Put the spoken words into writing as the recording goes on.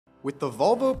With the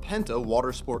Volvo Penta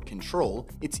Watersport control,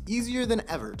 it's easier than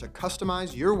ever to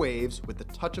customize your waves with the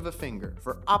touch of a finger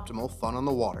for optimal fun on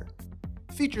the water.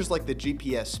 Features like the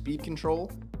GPS speed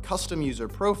control, custom user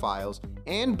profiles,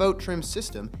 and boat trim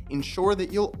system ensure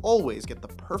that you'll always get the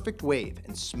perfect wave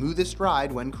and smoothest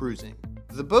ride when cruising.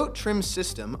 The boat trim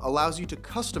system allows you to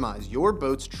customize your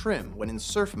boat's trim when in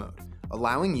surf mode,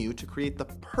 allowing you to create the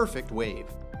perfect wave.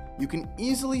 You can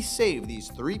easily save these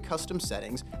 3 custom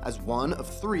settings as one of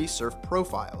 3 surf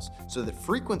profiles so that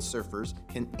frequent surfers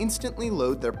can instantly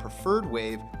load their preferred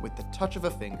wave with the touch of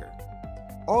a finger.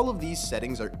 All of these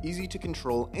settings are easy to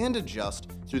control and adjust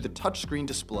through the touchscreen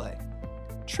display.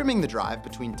 Trimming the drive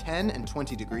between 10 and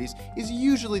 20 degrees is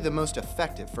usually the most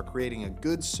effective for creating a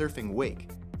good surfing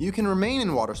wake. You can remain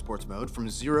in water sports mode from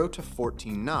 0 to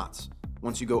 14 knots.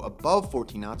 Once you go above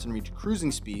 14 knots and reach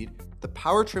cruising speed, the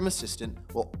PowerTrim assistant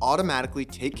will automatically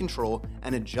take control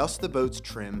and adjust the boat's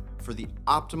trim for the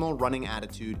optimal running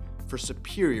attitude for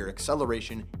superior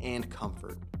acceleration and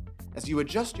comfort. As you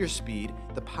adjust your speed,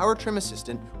 the PowerTrim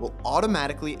assistant will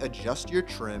automatically adjust your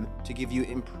trim to give you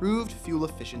improved fuel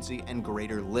efficiency and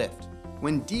greater lift.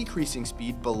 When decreasing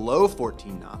speed below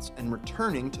 14 knots and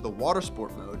returning to the water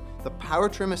sport mode, the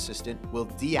PowerTrim assistant will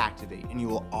deactivate and you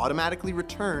will automatically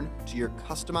return to your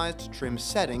customized trim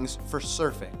settings for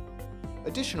surfing.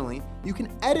 Additionally, you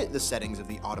can edit the settings of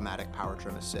the automatic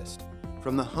PowerTrim assist.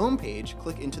 From the home page,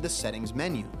 click into the settings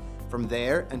menu. From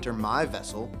there, enter My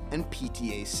Vessel and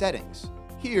PTA settings.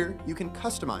 Here, you can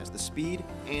customize the speed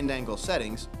and angle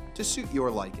settings to suit your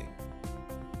liking.